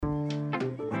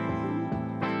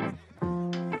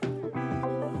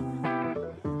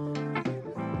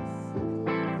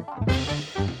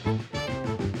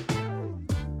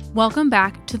Welcome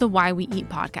back to the Why We Eat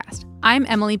podcast. I'm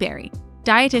Emily Berry,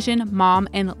 dietitian, mom,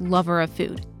 and lover of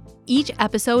food. Each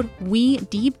episode, we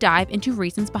deep dive into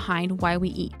reasons behind why we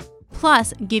eat,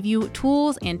 plus give you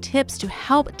tools and tips to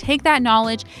help take that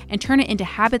knowledge and turn it into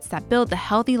habits that build the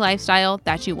healthy lifestyle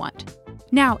that you want.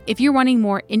 Now, if you're wanting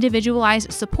more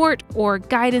individualized support or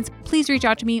guidance, please reach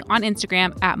out to me on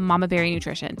Instagram at Mama Berry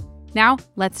Nutrition. Now,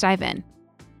 let's dive in.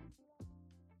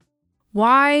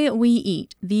 Why we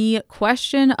eat, the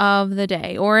question of the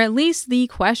day, or at least the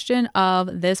question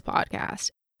of this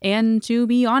podcast. And to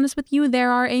be honest with you, there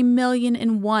are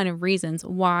 1,000,001 reasons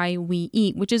why we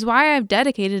eat, which is why I've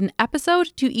dedicated an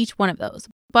episode to each one of those.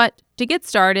 But to get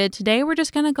started, today we're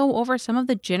just going to go over some of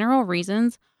the general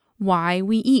reasons why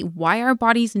we eat, why our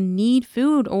bodies need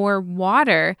food or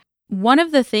water. One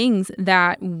of the things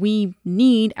that we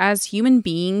need as human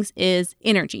beings is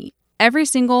energy. Every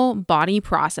single body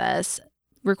process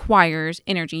requires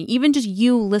energy. Even just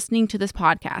you listening to this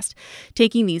podcast,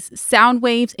 taking these sound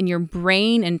waves in your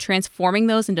brain and transforming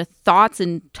those into thoughts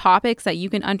and topics that you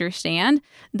can understand,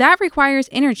 that requires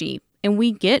energy. And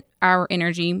we get our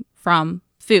energy from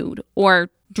food or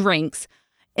drinks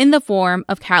in the form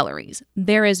of calories.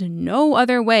 There is no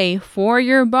other way for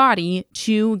your body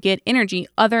to get energy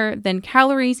other than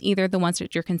calories, either the ones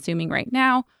that you're consuming right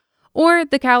now or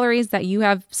the calories that you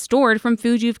have stored from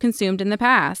food you've consumed in the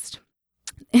past.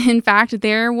 In fact,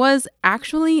 there was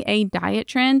actually a diet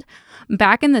trend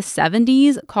back in the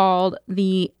 70s called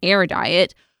the air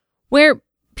diet, where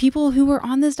people who were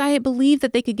on this diet believed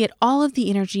that they could get all of the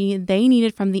energy they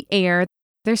needed from the air.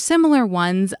 There's similar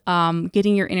ones,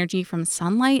 getting your energy from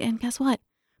sunlight. And guess what?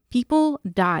 People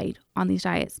died on these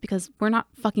diets because we're not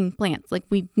fucking plants. Like,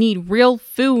 we need real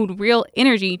food, real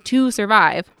energy to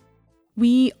survive.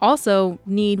 We also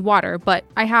need water, but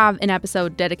I have an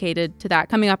episode dedicated to that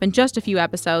coming up in just a few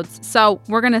episodes, so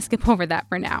we're going to skip over that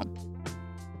for now.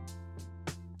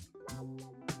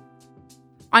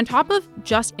 On top of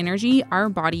just energy, our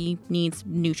body needs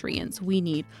nutrients. We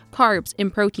need carbs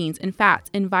and proteins and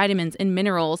fats and vitamins and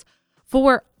minerals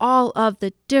for all of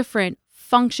the different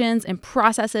functions and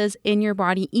processes in your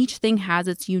body. Each thing has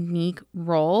its unique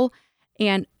role.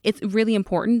 And it's really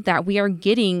important that we are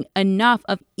getting enough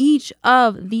of each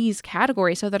of these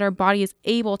categories so that our body is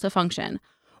able to function.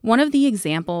 One of the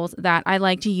examples that I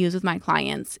like to use with my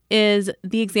clients is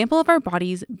the example of our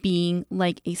bodies being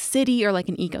like a city or like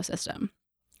an ecosystem.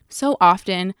 So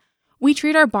often we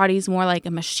treat our bodies more like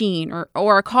a machine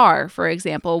or a car, for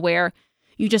example, where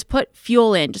you just put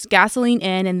fuel in, just gasoline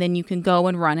in, and then you can go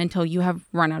and run until you have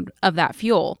run out of that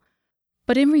fuel.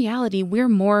 But in reality, we're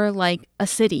more like a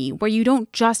city where you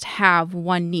don't just have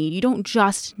one need. You don't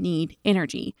just need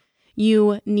energy.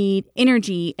 You need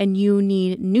energy and you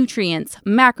need nutrients,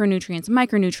 macronutrients,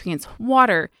 micronutrients,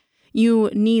 water. You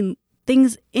need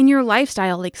things in your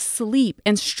lifestyle like sleep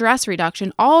and stress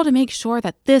reduction, all to make sure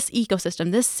that this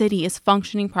ecosystem, this city is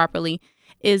functioning properly,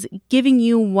 is giving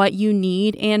you what you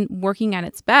need and working at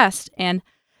its best. And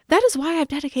that is why I've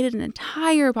dedicated an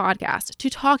entire podcast to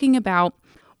talking about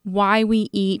why we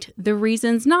eat, the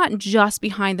reasons not just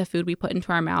behind the food we put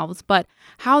into our mouths, but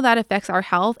how that affects our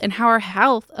health and how our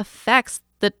health affects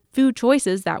the food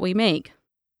choices that we make.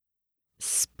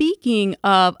 Speaking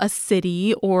of a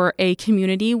city or a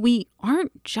community, we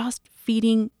aren't just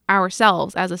feeding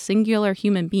ourselves as a singular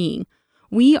human being.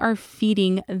 We are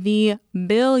feeding the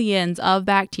billions of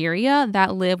bacteria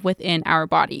that live within our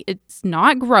body. It's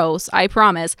not gross, I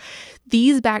promise.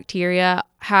 These bacteria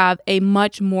have a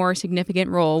much more significant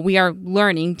role, we are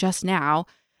learning just now,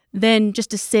 than just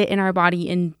to sit in our body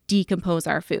and decompose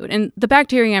our food. And the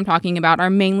bacteria I'm talking about are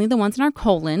mainly the ones in our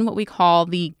colon, what we call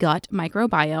the gut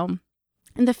microbiome.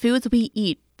 And the foods we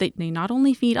eat, they not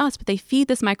only feed us, but they feed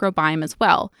this microbiome as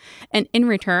well. And in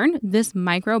return, this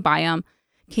microbiome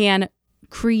can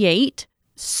create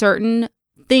certain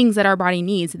things that our body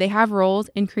needs. They have roles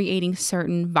in creating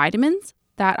certain vitamins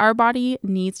that our body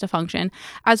needs to function,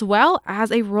 as well as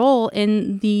a role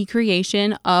in the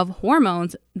creation of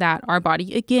hormones that our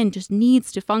body, again, just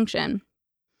needs to function.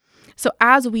 So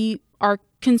as we are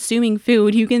consuming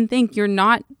food, you can think you're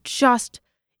not just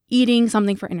eating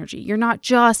something for energy. You're not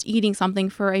just eating something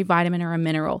for a vitamin or a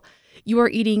mineral. You are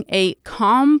eating a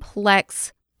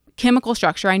complex chemical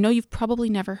structure. I know you've probably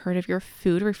never heard of your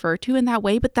food referred to in that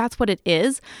way, but that's what it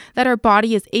is, that our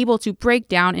body is able to break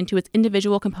down into its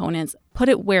individual components, put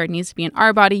it where it needs to be in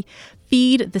our body,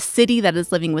 feed the city that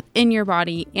is living within your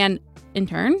body, and in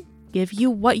turn, give you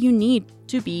what you need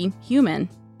to be human.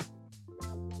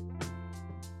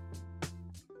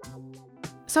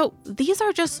 So these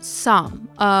are just some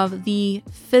of the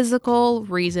physical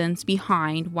reasons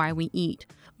behind why we eat.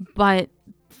 But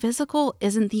physical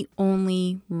isn't the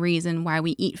only reason why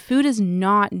we eat. Food is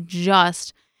not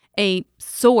just a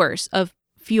source of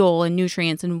fuel and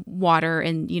nutrients and water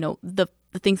and, the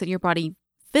things that your body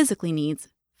physically needs.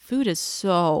 Food is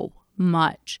so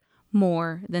much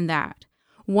more than that.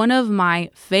 One of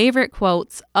my favorite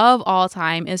quotes of all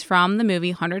time is from the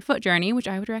movie 100-Foot Journey, which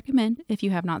I would recommend if you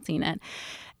have not seen it.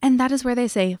 And that is where they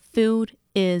say, food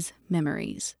is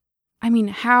memories. I mean,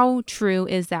 how true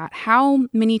is that? How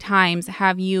many times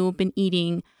have you been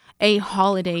eating a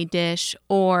holiday dish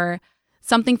or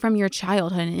something from your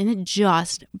childhood and it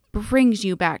just brings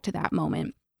you back to that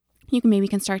moment? You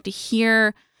can start to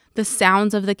hear the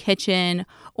sounds of the kitchen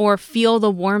or feel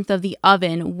the warmth of the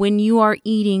oven when you are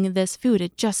eating this food.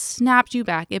 It just snaps you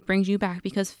back. It brings you back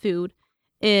because food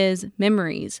is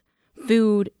memories.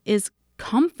 Food is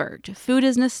comfort. Food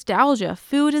is nostalgia.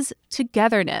 Food is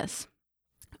togetherness.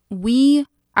 We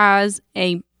as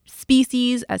a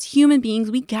species, as human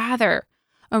beings, we gather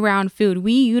around food.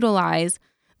 We utilize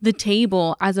the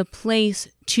table as a place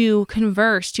to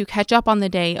converse, to catch up on the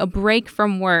day, a break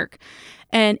from work.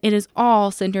 And it is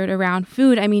all centered around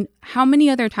food. I mean, how many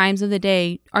other times of the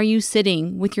day are you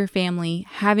sitting with your family,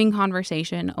 having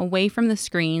conversation away from the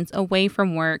screens, away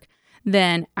from work,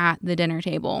 than at the dinner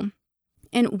table?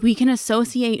 And we can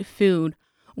associate food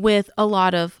with a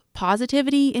lot of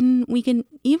positivity, and we can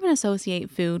even associate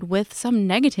food with some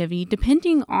negativity,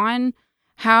 depending on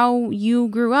how you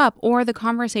grew up or the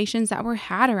conversations that were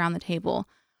had around the table.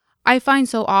 I find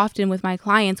so often with my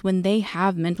clients when they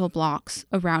have mental blocks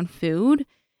around food,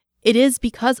 it is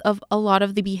because of a lot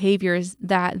of the behaviors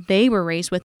that they were raised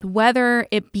with, whether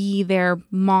it be their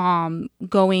mom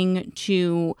going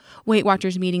to Weight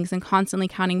Watchers meetings and constantly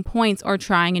counting points or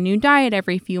trying a new diet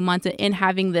every few months and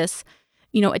having this,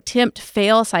 attempt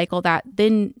fail cycle that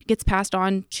then gets passed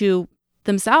on to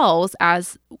themselves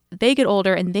as they get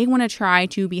older and they want to try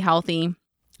to be healthy.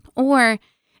 Or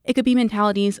it could be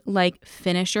mentalities like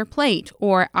finish your plate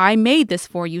or I made this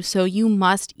for you, so you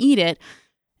must eat it.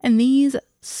 And these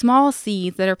small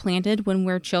seeds that are planted when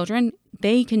we're children,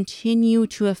 they continue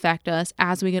to affect us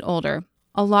as we get older.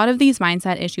 A lot of these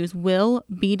mindset issues will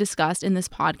be discussed in this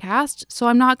podcast, so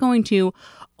I'm not going to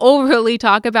overly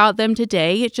talk about them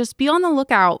today. Just be on the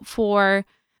lookout for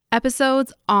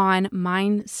episodes on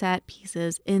mindset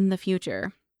pieces in the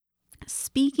future.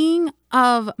 Speaking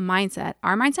of mindset,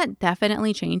 our mindset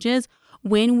definitely changes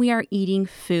when we are eating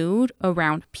food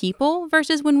around people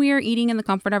versus when we are eating in the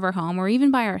comfort of our home or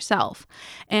even by ourselves.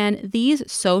 And these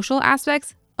social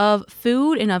aspects of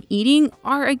food and of eating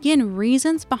are, again,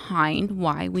 reasons behind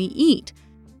why we eat.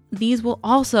 These will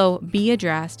also be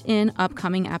addressed in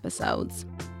upcoming episodes.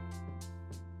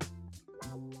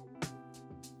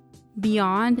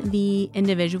 Beyond the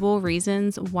individual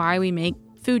reasons why we make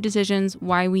food decisions,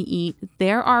 why we eat,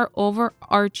 there are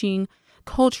overarching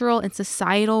cultural and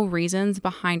societal reasons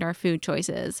behind our food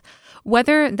choices.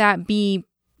 Whether that be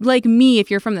like me, if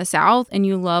you're from the South and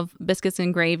you love biscuits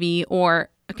and gravy, or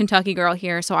a Kentucky girl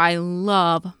here, so I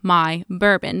love my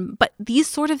bourbon. But these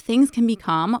sort of things can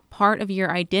become part of your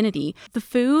identity. The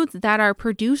foods that are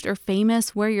produced or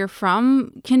famous where you're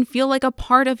from can feel like a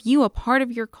part of you, a part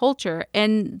of your culture,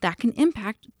 and that can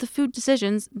impact the food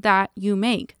decisions that you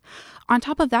make. On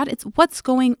top of that, it's what's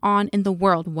going on in the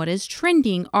world. What is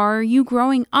trending? Are you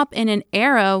growing up in an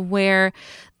era where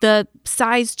the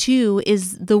size 2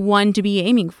 is the one to be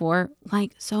aiming for,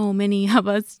 like so many of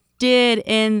us did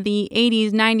in the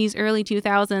 80s, 90s, early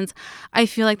 2000s? I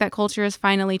feel like that culture is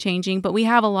finally changing, but we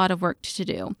have a lot of work to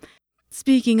do.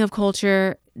 Speaking of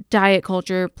culture, diet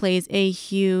culture plays a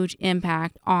huge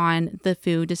impact on the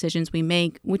food decisions we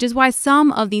make, which is why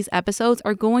some of these episodes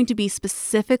are going to be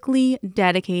specifically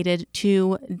dedicated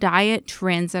to diet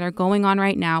trends that are going on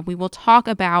right now. We will talk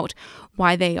about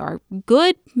why they are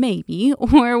good, maybe,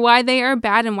 or why they are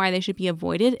bad and why they should be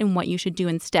avoided and what you should do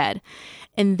instead.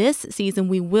 In this season,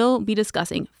 we will be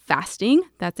discussing fasting.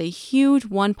 That's a huge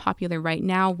one, popular right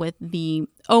now with the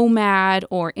OMAD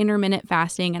or intermittent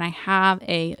fasting. And I have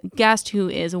a guest who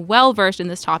is well versed in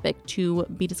this topic to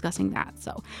be discussing that.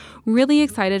 So really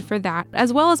excited for that,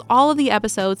 as well as all of the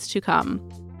episodes to come.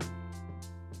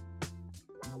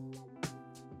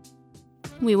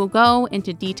 We will go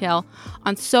into detail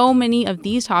on so many of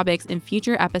these topics in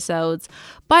future episodes.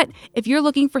 But if you're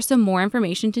looking for some more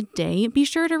information today, be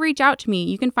sure to reach out to me.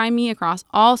 You can find me across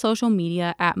all social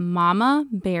media at Mama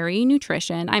Berry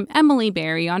Nutrition. I'm Emily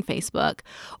Berry on Facebook.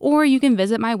 Or you can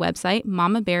visit my website,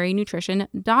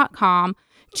 mamaberrynutrition.com,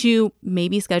 to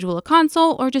maybe schedule a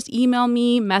consult or just email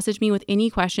me, message me with any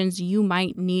questions you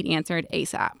might need answered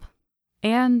ASAP.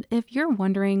 And if you're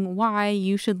wondering why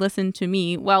you should listen to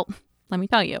me, well, let me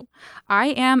tell you. I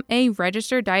am a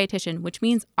registered dietitian, which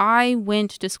means I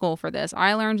went to school for this.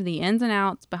 I learned the ins and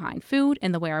outs behind food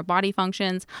and the way our body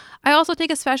functions. I also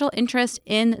take a special interest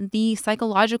in the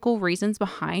psychological reasons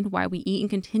behind why we eat and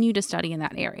continue to study in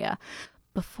that area.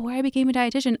 Before I became a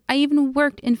dietitian, I even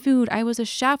worked in food. I was a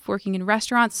chef working in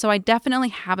restaurants, so I definitely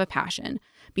have a passion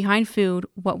behind food,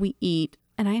 what we eat,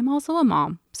 and I am also a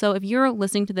mom. So if you're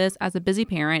listening to this as a busy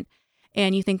parent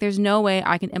and you think there's no way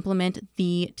I can implement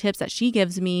the tips that she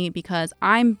gives me because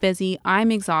I'm busy,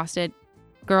 I'm exhausted,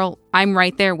 girl, I'm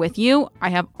right there with you. I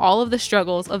have all of the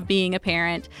struggles of being a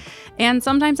parent, and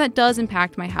sometimes that does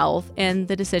impact my health and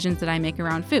the decisions that I make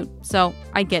around food. So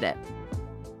I get it.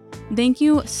 Thank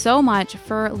you so much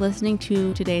for listening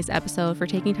to today's episode, for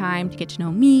taking time to get to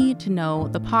know me, to know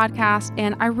the podcast,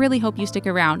 and I really hope you stick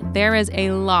around. There is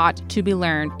a lot to be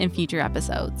learned in future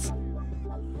episodes.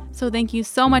 So thank you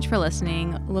so much for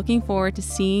listening. Looking forward to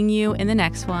seeing you in the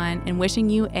next one and wishing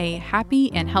you a happy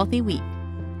and healthy week.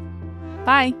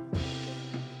 Bye.